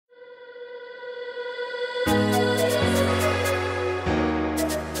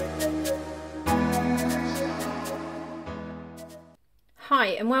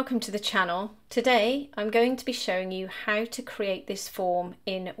and welcome to the channel. Today I'm going to be showing you how to create this form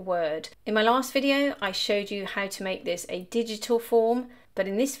in Word. In my last video I showed you how to make this a digital form, but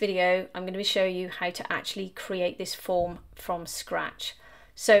in this video I'm going to be showing you how to actually create this form from scratch.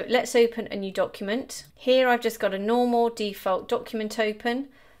 So let's open a new document. Here I've just got a normal default document open,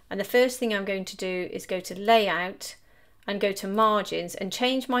 and the first thing I'm going to do is go to Layout and go to Margins and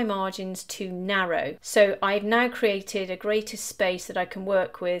change my margins to narrow. So I've now created a greater space that I can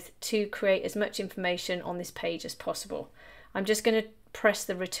work with to create as much information on this page as possible. I'm just going to press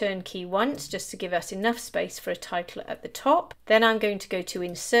the return key once just to give us enough space for a title at the top. Then I'm going to go to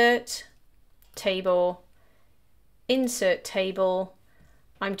Insert, Table, Insert Table.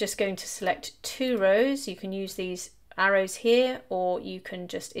 I'm just going to select 2 rows. You can use these arrows here, or you can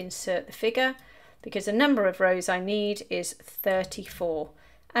just insert the figure, because the number of rows I need is 34,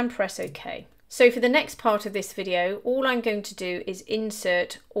 and press OK. So for the next part of this video, all I'm going to do is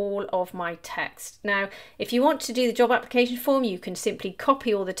insert all of my text. Now, if you want to do the job application form, you can simply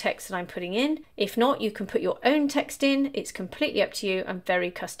copy all the text that I'm putting in. If not, you can put your own text in. It's completely up to you and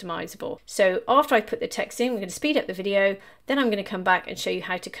very customizable. So after I put the text in, we're going to speed up the video. Then I'm going to come back and show you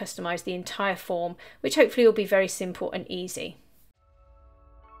how to customize the entire form, which hopefully will be very simple and easy.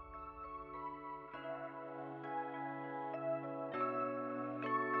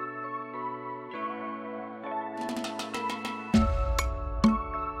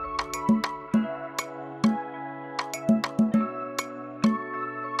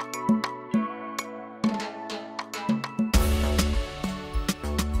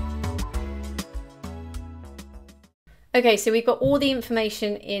 Okay, so we've got all the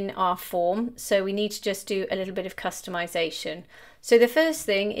information in our form, so we need to just do a little bit of customization. So the first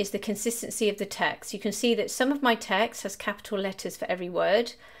thing is the consistency of the text. You can see that some of my text has capital letters for every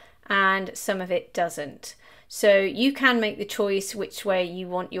word and some of it doesn't. So you can make the choice which way you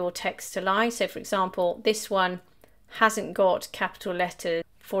want your text to lie. So for example, this one hasn't got capital letters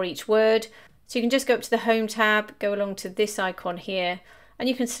for each word. So you can just go up to the Home tab, go along to this icon here, and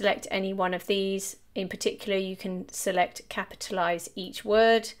you can select any one of these. In particular, you can select capitalize each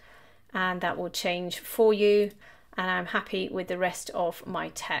word, and that will change for you. And I'm happy with the rest of my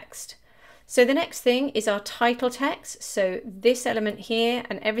text. So the next thing is our title text. So this element here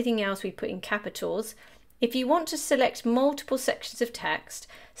and everything else we put in capitals. If you want to select multiple sections of text,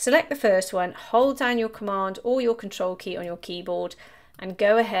 select the first one, hold down your Command or your Control key on your keyboard, and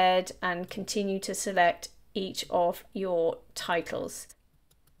go ahead and continue to select each of your titles.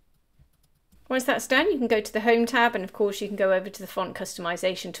 Once that's done, you can go to the Home tab, and of course you can go over to the font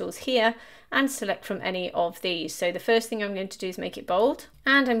customization tools here and select from any of these. So the first thing I'm going to do is make it bold,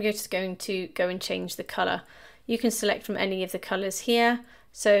 and I'm just going to go and change the color. You can select from any of the colors here.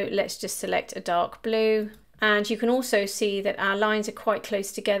 So let's just select a dark blue, and you can also see that our lines are quite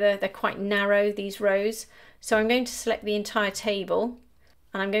close together. They're quite narrow, these rows. So I'm going to select the entire table,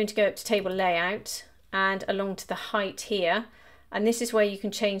 and I'm going to go up to Table Layout and along to the height here. And this is where you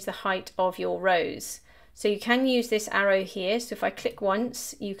can change the height of your rows. So you can use this arrow here. So if I click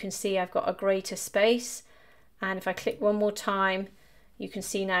once, you can see I've got a greater space. And if I click one more time, you can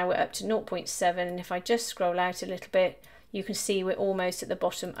see now we're up to 0.7. And if I just scroll out a little bit, you can see we're almost at the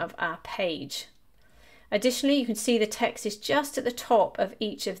bottom of our page. Additionally, you can see the text is just at the top of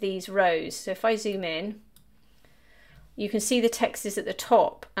each of these rows. So if I zoom in, you can see the text is at the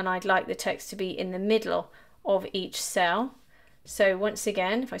top, and I'd like the text to be in the middle of each cell. So once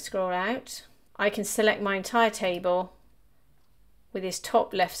again, if I scroll out, I can select my entire table with this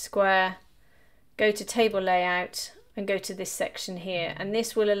top left square, go to Table Layout and go to this section here, and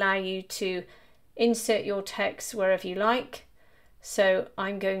this will allow you to insert your text wherever you like. So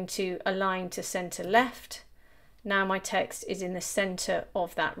I'm going to align to center left. Now my text is in the center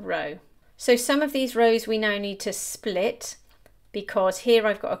of that row. So some of these rows we now need to split, because here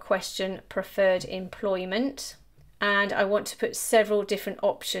I've got a question, preferred employment. And I want to put several different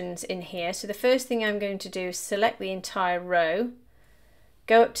options in here. So the first thing I'm going to do is select the entire row,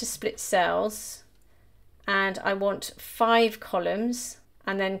 go up to Split Cells, and I want 5 columns,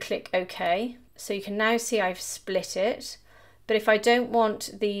 and then click OK. So you can now see I've split it. But if I don't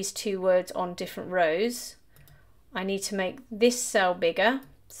want these 2 words on different rows, I need to make this cell bigger.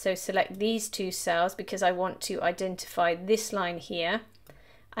 So select these 2 cells, because I want to identify this line here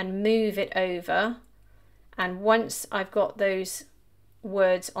and move it over. And once I've got those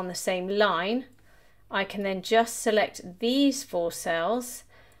words on the same line, I can then just select these 4 cells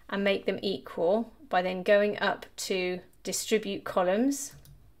and make them equal by then going up to Distribute Columns,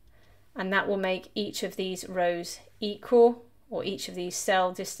 and that will make each of these rows equal, or each of these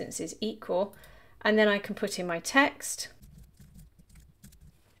cell distances equal, and then I can put in my text.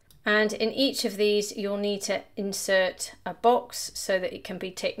 And in each of these, you'll need to insert a box so that it can be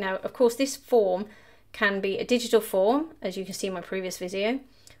ticked. Now, of course, this form can be a digital form, as you can see in my previous video,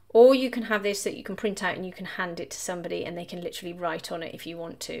 or you can have this that you can print out and you can hand it to somebody and they can literally write on it if you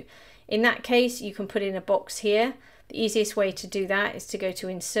want to. In that case, you can put in a box here. The easiest way to do that is to go to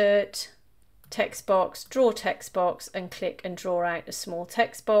Insert, Text Box, Draw Text Box, and click and draw out a small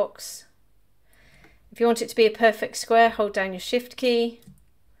text box. If you want it to be a perfect square, hold down your Shift key,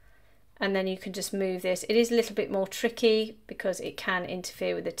 and then you can just move this. It is a little bit more tricky because it can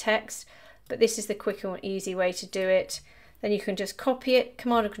interfere with the text, but this is the quick and easy way to do it. Then you can just copy it,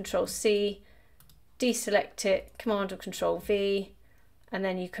 Command or Control C, deselect it, Command or Control V, and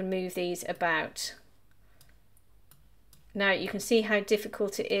then you can move these about. Now you can see how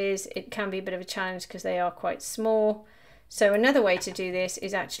difficult it is. It can be a bit of a challenge because they are quite small. So another way to do this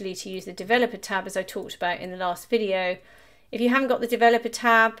is actually to use the Developer tab, as I talked about in the last video. If you haven't got the Developer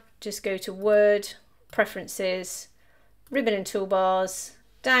tab, just go to Word, Preferences, Ribbon and Toolbars,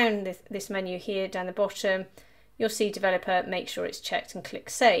 down this menu here, down the bottom, you'll see Developer, make sure it's checked and click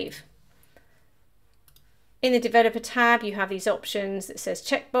Save. In the Developer tab, you have these options that says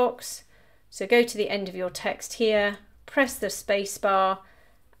Checkbox. So go to the end of your text here, press the space bar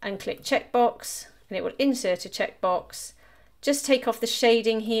and click Checkbox, and it will insert a checkbox. Just take off the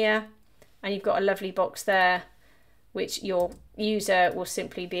shading here and you've got a lovely box there which your user will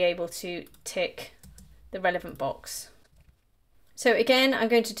simply be able to tick the relevant box. So again, I'm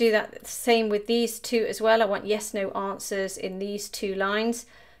going to do that same with these two as well. I want yes, no answers in these two lines.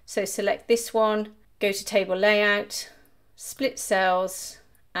 So select this one, go to Table Layout, Split Cells,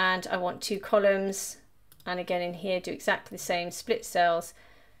 and I want 2 columns. And again in here, do exactly the same, split cells,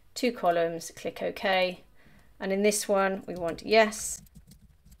 2 columns, click OK. And in this one, we want yes.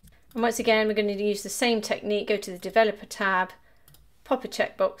 And once again, we're going to use the same technique, go to the Developer tab, pop a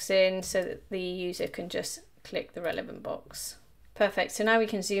checkbox in so that the user can just click the relevant box. Perfect, so now we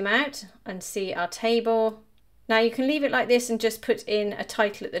can zoom out and see our table. Now you can leave it like this and just put in a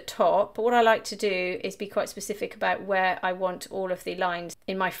title at the top, but what I like to do is be quite specific about where I want all of the lines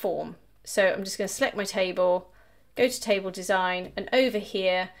in my form. So I'm just going to select my table, go to Table Design, and over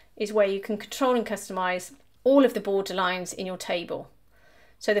here is where you can control and customize all of the border lines in your table.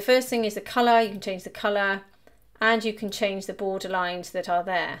 So the first thing is the color. You can change the color and you can change the border lines that are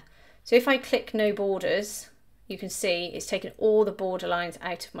there. So if I click no borders, you can see it's taken all the border lines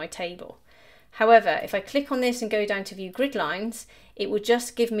out of my table. However, if I click on this and go down to view grid lines, it will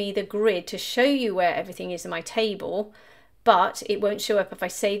just give me the grid to show you where everything is in my table, but it won't show up if I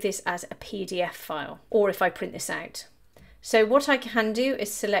save this as a PDF file or if I print this out. So what I can do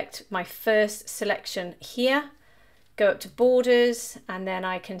is select my first selection here, go up to borders, and then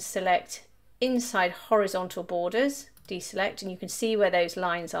I can select inside horizontal borders, deselect, and you can see where those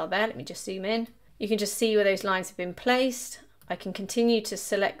lines are there. Let me just zoom in. You can just see where those lines have been placed. I can continue to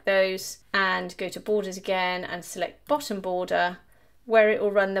select those and go to borders again and select bottom border, where it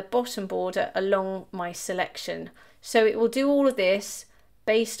will run the bottom border along my selection. So it will do all of this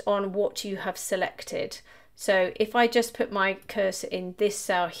based on what you have selected. So if I just put my cursor in this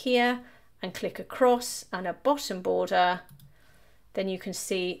cell here and click across and a bottom border, then you can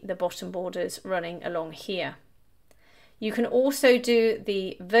see the bottom borders running along here. You can also do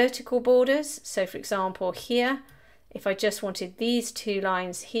the vertical borders. So for example here, if I just wanted these 2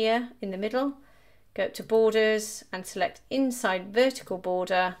 lines here in the middle, go up to borders and select inside vertical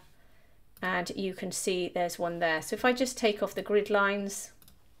border, and you can see there's one there. So if I just take off the grid lines,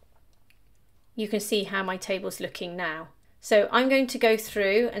 you can see how my table's looking now. So I'm going to go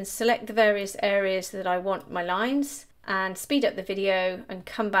through and select the various areas that I want my lines and speed up the video and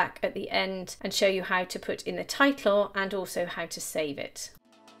come back at the end and show you how to put in the title and also how to save it.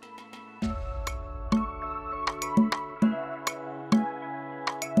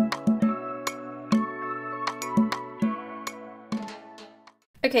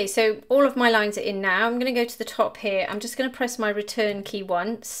 Okay, so all of my lines are in now. I'm going to go to the top here. I'm just going to press my return key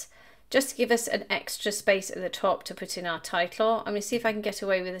once, just to give us an extra space at the top to put in our title. I'm going to see if I can get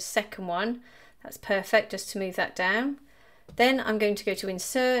away with a second one. That's perfect, just to move that down. Then I'm going to go to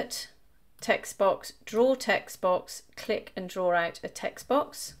Insert, Text Box, Draw Text Box, click and draw out a text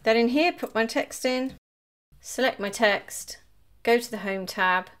box. Then in here, put my text in, select my text, go to the Home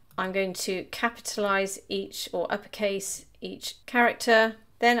tab. I'm going to capitalize each or uppercase each character.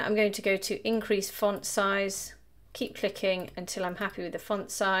 Then I'm going to go to Increase Font Size, keep clicking until I'm happy with the font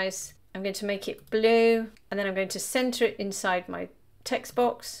size. I'm going to make it blue, and then I'm going to center it inside my text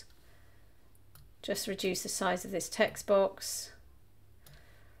box. Just reduce the size of this text box.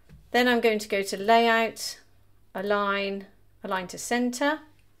 Then I'm going to go to Layout, Align to Center,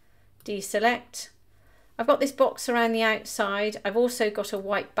 deselect. I've got this box around the outside. I've also got a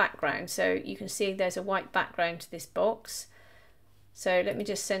white background, so you can see there's a white background to this box. So let me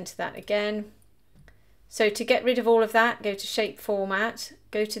just center that again. So to get rid of all of that, go to Shape Format,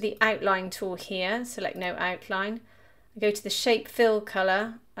 go to the Outline tool here, select No Outline. Go to the Shape Fill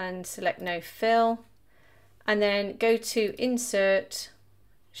color and select No Fill. And then go to Insert,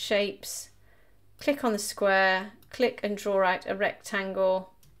 Shapes, click on the square, click and draw out a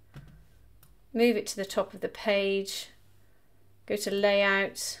rectangle, move it to the top of the page, go to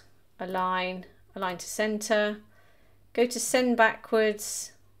Layout, Align, Align to Center, go to Send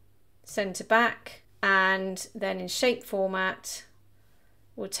Backwards, Center Back, and then in Shape Format,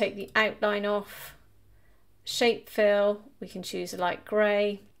 we'll take the outline off, Shape Fill, we can choose a light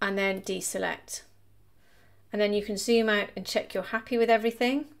grey, and then deselect. And then you can zoom out and check you're happy with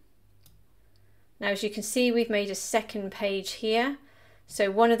everything. Now, as you can see, we've made a second page here. So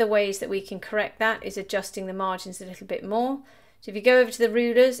one of the ways that we can correct that is adjusting the margins a little bit more. So if you go over to the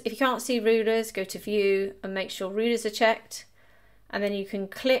rulers, if you can't see rulers, go to View and make sure rulers are checked. And then you can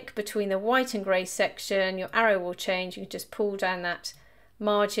click between the white and grey section, your arrow will change, you can just pull down that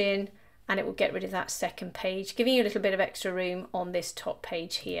margin and it will get rid of that second page, giving you a little bit of extra room on this top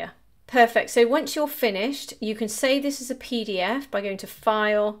page here. Perfect, so once you're finished, you can save this as a PDF by going to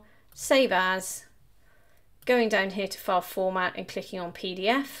File, Save As, going down here to File Format and clicking on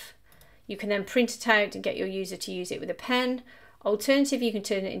PDF. You can then print it out and get your user to use it with a pen. Alternatively, you can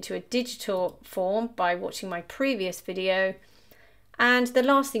turn it into a digital form by watching my previous video. And the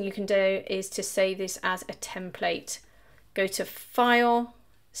last thing you can do is to save this as a template. Go to File,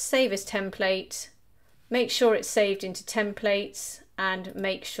 Save as Template, make sure it's saved into Templates and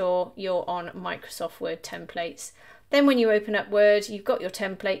make sure you're on Microsoft Word templates. Then when you open up Word, you've got your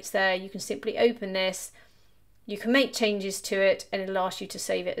templates there. You can simply open this, you can make changes to it and it'll ask you to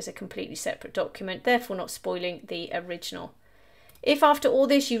save it as a completely separate document, therefore not spoiling the original. If after all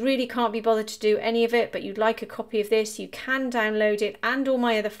this you really can't be bothered to do any of it, but you'd like a copy of this, you can download it and all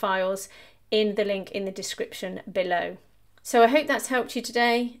my other files in the link in the description below. So I hope that's helped you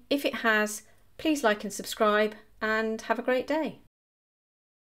today. If it has, please like and subscribe and have a great day.